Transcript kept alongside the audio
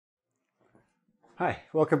Hi,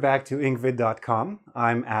 welcome back to engVid.com.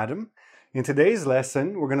 I'm Adam. In today's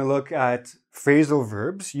lesson, we're going to look at phrasal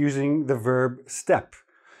verbs using the verb step.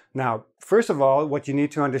 Now, first of all, what you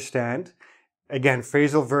need to understand, again,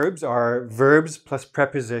 phrasal verbs are verbs plus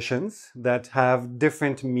prepositions that have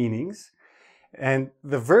different meanings. And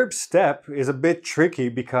the verb step is a bit tricky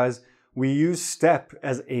because we use step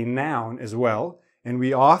as a noun as well, and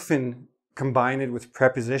we often combine it with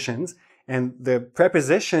prepositions, and the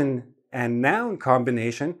preposition and noun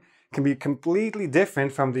combination can be completely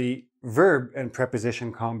different from the verb and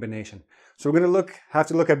preposition combination. So we're going to have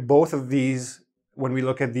to look at both of these when we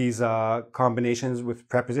look at these combinations with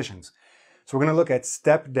prepositions. So we're going to look at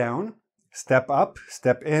step down, step up,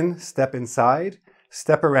 step in, step inside,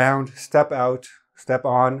 step around, step out, step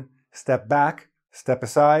on, step back, step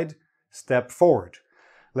aside, step forward.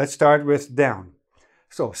 Let's start with down.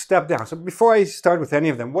 So step down. So before I start with any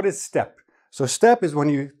of them, what is step? So step is when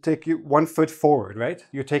you take 1 foot forward, right?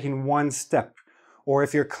 You're taking one step. Or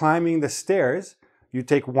if you're climbing the stairs, you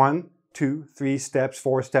take 1, 2, 3 steps,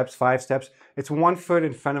 4 steps, 5 steps. It's 1 foot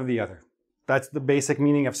in front of the other. That's the basic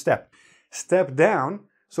meaning of step. Step down.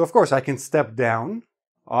 So of course I can step down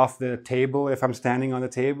off the table if I'm standing on the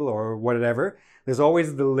table or whatever. There's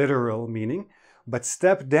always the literal meaning. But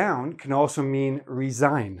step down can also mean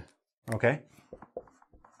resign, okay?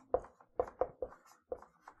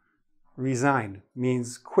 Resign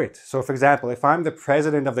means quit. So for example, if I'm the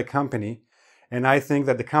president of the company and I think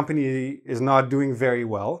that the company is not doing very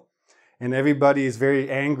well and everybody is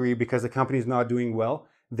very angry because the company is not doing well,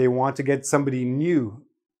 they want to get somebody new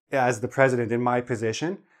as the president in my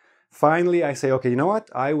position. Finally, I say, okay, you know what?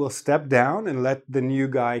 I will step down and let the new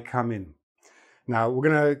guy come in. Now, we're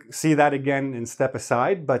going to see that again in step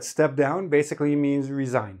aside, but step down basically means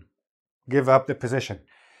resign, give up the position.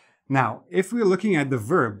 Now, if we're looking at the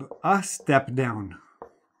verb, a step down.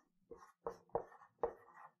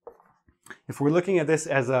 If we're looking at this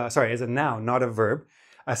as a noun, not a verb,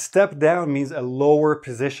 a step down means a lower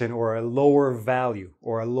position or a lower value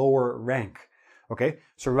or a lower rank. Okay,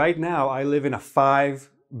 so right now I live in a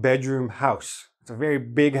 5-bedroom house. It's a very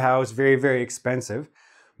big house, very, very expensive,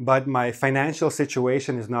 but my financial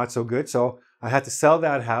situation is not so good. So I had to sell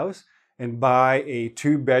that house and buy a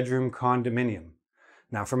 2-bedroom condominium.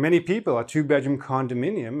 Now, for many people, a 2-bedroom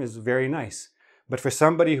condominium is very nice. But for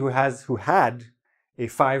somebody who had a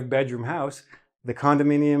 5-bedroom house, the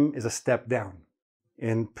condominium is a step down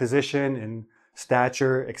in position, in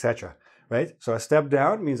stature, etc. Right? So a step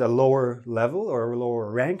down means a lower level or a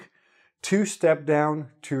lower rank. To step down,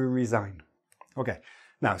 to resign. Okay.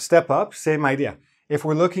 Now, step up, same idea. If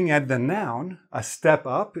we're looking at the noun, a step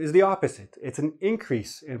up is the opposite. It's an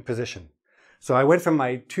increase in position. So I went from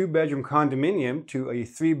my 2-bedroom condominium to a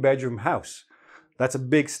 3-bedroom house. That's a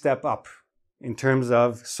big step up in terms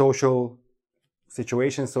of social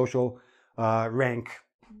situation, social rank,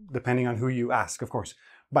 depending on who you ask, of course.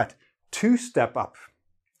 But to step up,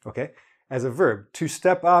 okay, as a verb, to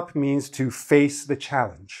step up means to face the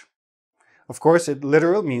challenge. Of course, it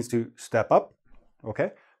literally means to step up,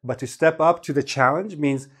 okay? But to step up to the challenge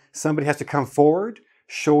means somebody has to come forward,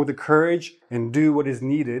 show the courage, and do what is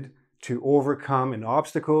needed to overcome an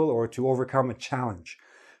obstacle or to overcome a challenge.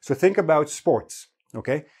 So think about sports,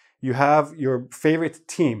 okay? You have your favorite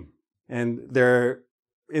team and they're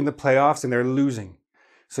in the playoffs and they're losing.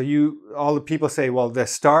 So all the people say, well, the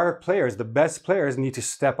star players, the best players need to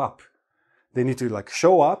step up. They need to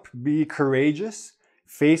show up, be courageous,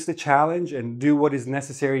 face the challenge and do what is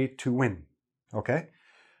necessary to win, okay?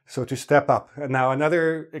 So to step up. And now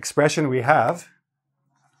another expression we have,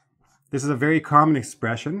 this is a very common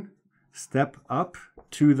expression, step up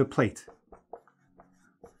to the plate.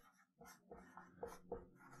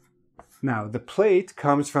 Now, the plate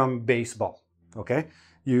comes from baseball, okay?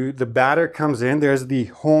 The batter comes in, there's the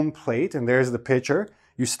home plate, and there's the pitcher.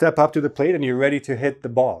 You step up to the plate and you're ready to hit the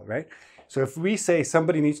ball, right? So if we say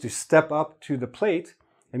somebody needs to step up to the plate,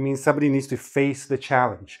 it means somebody needs to face the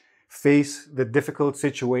challenge, face the difficult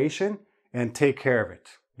situation, and take care of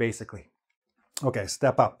it, basically. Okay,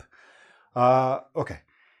 step up. Okay.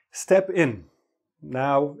 Step in.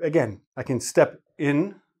 Now, again, I can step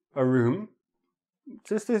in a room.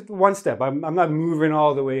 Just one step. I'm not moving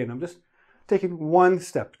all the way in. I'm just taking one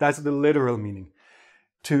step. That's the literal meaning.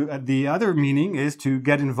 The other meaning is to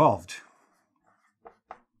get involved.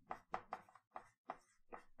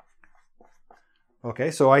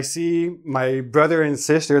 Okay, so I see my brother and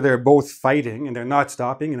sister, they're both fighting and they're not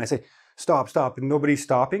stopping. And I say, stop, stop, and nobody's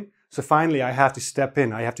stopping. So finally, I have to step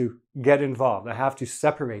in. I have to get involved. I have to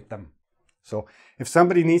separate them. So if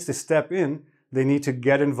somebody needs to step in, they need to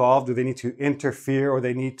get involved, or they need to interfere, or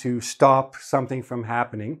they need to stop something from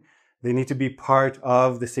happening. They need to be part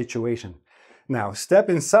of the situation. Now, step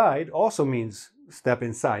inside also means step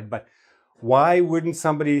inside, but why wouldn't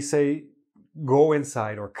somebody say go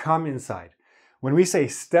inside or come inside? When we say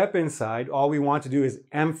step inside, all we want to do is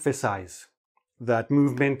emphasize that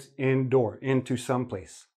movement indoor, into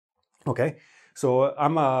someplace. Okay? So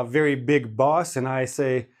I'm a very big boss and I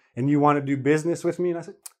say, and you want to do business with me? And I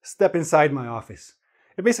say, step inside my office.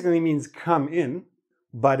 It basically means come in,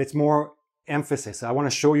 but it's more emphasis. I want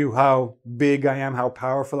to show you how big I am, how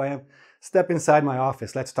powerful I am. Step inside my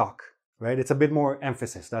office. Let's talk, right? It's a bit more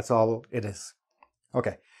emphasis. That's all it is.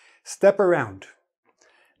 Okay. Step around.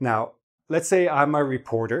 Now, let's say I'm a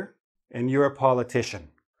reporter and you're a politician.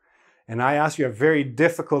 And I ask you a very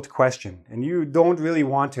difficult question and you don't really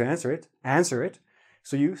want to answer it.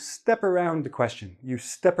 So you step around the question. You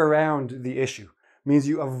step around the issue. It means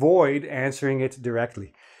you avoid answering it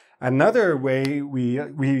directly. Another way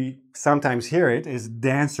we sometimes hear it is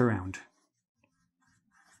dance around.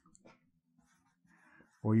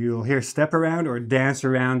 Or you'll hear step around or dance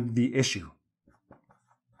around the issue.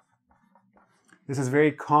 This is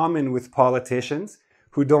very common with politicians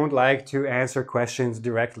who don't like to answer questions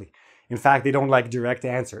directly. In fact, they don't like direct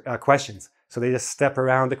questions. So they just step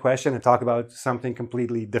around the question and talk about something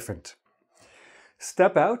completely different.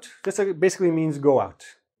 Step out just basically means go out.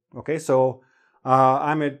 Okay, so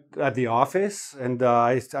I'm at the office and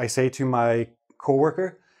I say to my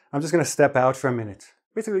coworker, I'm just going to step out for a minute.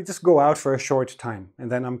 Basically, just go out for a short time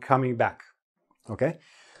and then I'm coming back. Okay,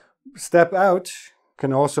 step out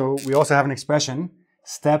we also have an expression,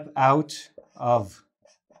 step out of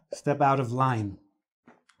line.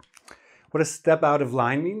 What does step out of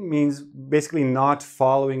line mean? It means basically not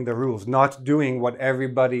following the rules, not doing what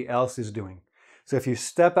everybody else is doing. So if you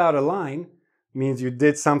step out of line, it means you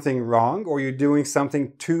did something wrong or you're doing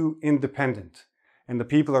something too independent and the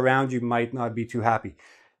people around you might not be too happy.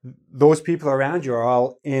 Those people around you are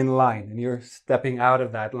all in line and you're stepping out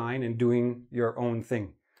of that line and doing your own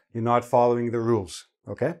thing. You're not following the rules,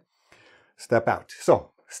 okay? Step out.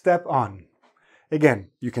 So, step on. Again,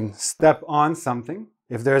 you can step on something.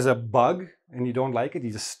 If there's a bug and you don't like it,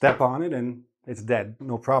 you just step on it and it's dead,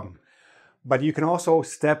 no problem. But you can also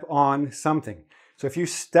step on something. So if you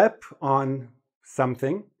step on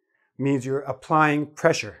something, it means you're applying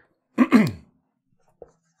pressure.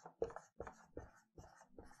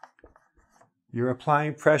 You're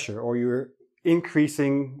applying pressure or you're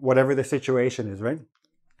increasing whatever the situation is, right?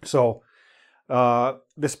 So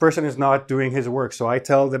this person is not doing his work. So I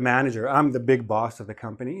tell the manager, I'm the big boss of the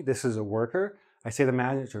company. This is a worker. I say to the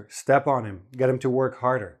manager, step on him, get him to work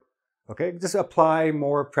harder. Okay, just apply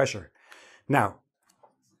more pressure. Now,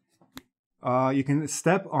 you can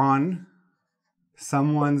step on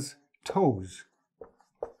someone's toes.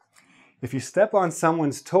 If you step on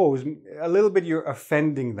someone's toes, a little bit you're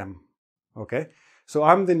offending them. Okay, so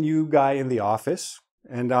I'm the new guy in the office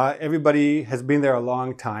and everybody has been there a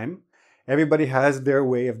long time. Everybody has their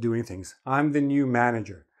way of doing things. I'm the new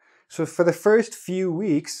manager. So for the first few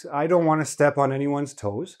weeks, I don't want to step on anyone's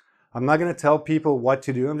toes. I'm not going to tell people what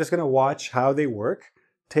to do. I'm just going to watch how they work,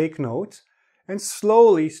 take notes, and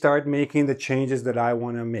slowly start making the changes that I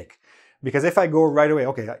want to make. Because if I go right away,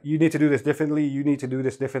 okay, you need to do this differently, you need to do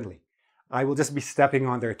this differently, I will just be stepping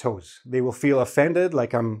on their toes. They will feel offended,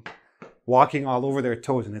 like I'm walking all over their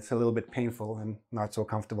toes, and it's a little bit painful and not so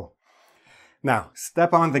comfortable. Now,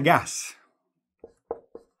 step on the gas.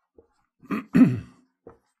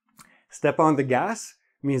 Step on the gas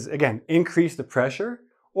means, again, increase the pressure.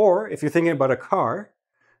 Or if you're thinking about a car,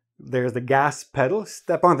 there's the gas pedal.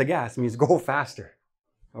 Step on the gas means go faster.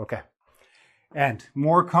 Okay. And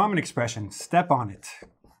more common expression, step on it.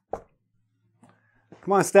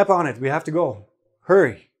 Come on, step on it. We have to go.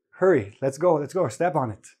 Hurry, hurry. Let's go, step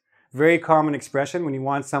on it. Very common expression when you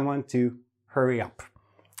want someone to hurry up.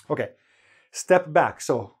 Okay. Step back.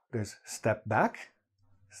 So there's step back,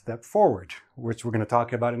 step forward, which we're going to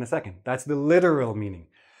talk about in a second. That's the literal meaning.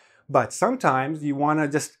 But sometimes you want to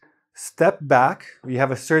just step back. You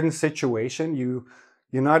have a certain situation.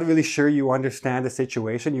 You're not really sure you understand the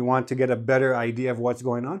situation. You want to get a better idea of what's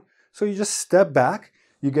going on. So you just step back.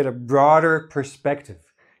 You get a broader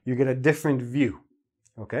perspective. You get a different view.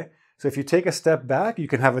 Okay? So if you take a step back, you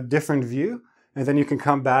can have a different view, and then you can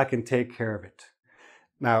come back and take care of it.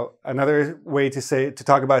 Now, another way to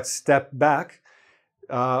talk about step back,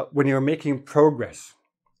 when you're making progress.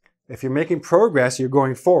 If you're making progress, you're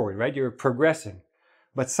going forward, right? You're progressing.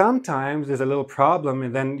 But sometimes there's a little problem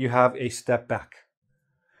and then you have a step back.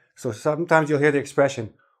 So sometimes you'll hear the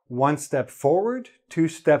expression, 1 step forward, 2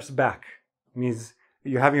 steps back. It means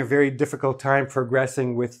you're having a very difficult time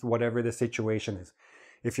progressing with whatever the situation is.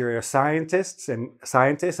 if you're a scientist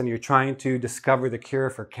and you're trying to discover the cure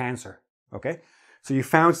for cancer, okay? So you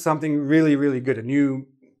found something really, really good, a new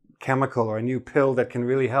chemical or a new pill that can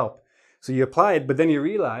really help. So you apply it, but then you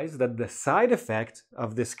realize that the side effect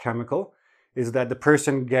of this chemical is that the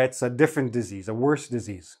person gets a different disease, a worse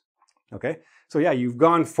disease, okay? So yeah, you've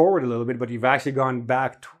gone forward a little bit, but you've actually gone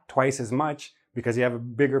back twice as much because you have a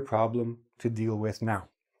bigger problem to deal with now,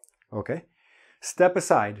 okay? Step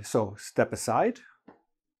aside. So step aside,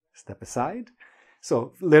 step aside.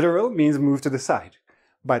 So literal means move to the side.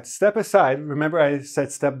 But step aside, remember I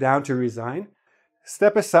said step down to resign?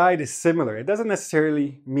 Step aside is similar. It doesn't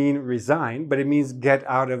necessarily mean resign, but it means get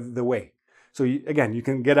out of the way. So again, you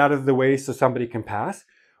can get out of the way so somebody can pass,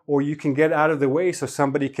 or you can get out of the way so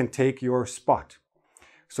somebody can take your spot.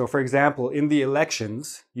 So for example, in the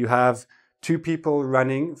elections, you have two people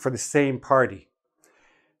running for the same party.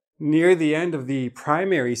 Near the end of the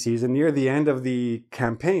primary season, near the end of the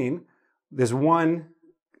campaign, there's one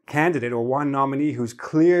candidate or one nominee who's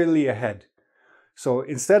clearly ahead. So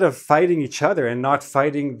instead of fighting each other and not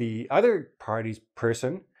fighting the other party's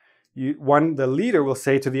person, the leader will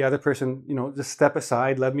say to the other person, just step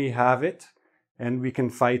aside, let me have it, and we can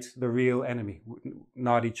fight the real enemy,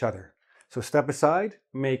 not each other. So step aside,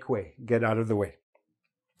 make way, get out of the way.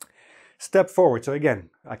 Step forward. So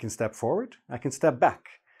again, I can step forward, I can step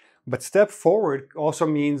back. But step forward also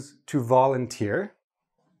means to volunteer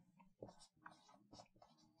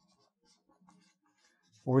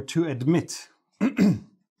or to admit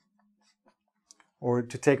or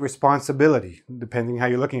to take responsibility, depending how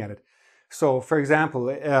you're looking at it. So for example,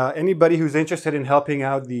 anybody who's interested in helping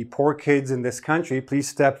out the poor kids in this country, please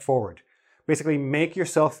step forward. Basically, make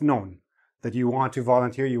yourself known that you want to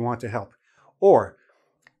volunteer, you want to help. Or,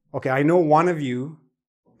 okay, I know one of you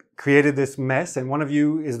created this mess and one of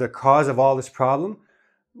you is the cause of all this problem.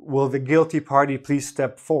 Will the guilty party please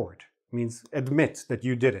step forward? It means admit that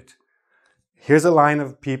you did it. Here's a line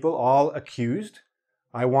of people all accused.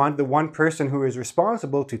 I want the one person who is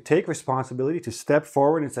responsible to take responsibility, to step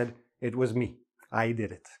forward and said, it was me, I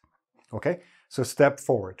did it. Okay, so step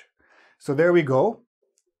forward. So there we go.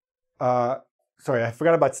 Sorry, I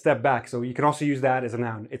forgot about step back. So you can also use that as a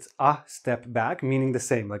noun. It's a step back, meaning the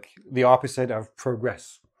same, like the opposite of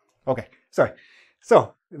progress. Okay, sorry.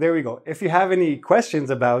 So there we go. If you have any questions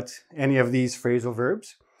about any of these phrasal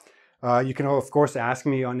verbs, you can of course ask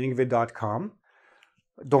me on engVid.com.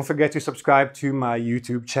 Don't forget to subscribe to my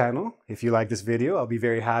YouTube channel. If you like this video, I'll be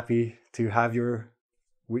very happy to have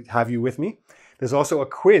you with me. There's also a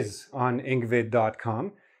quiz on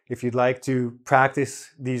engVid.com. If you'd like to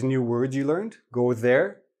practice these new words you learned, go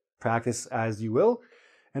there, practice as you will,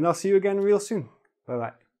 and I'll see you again real soon.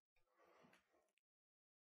 Bye-bye.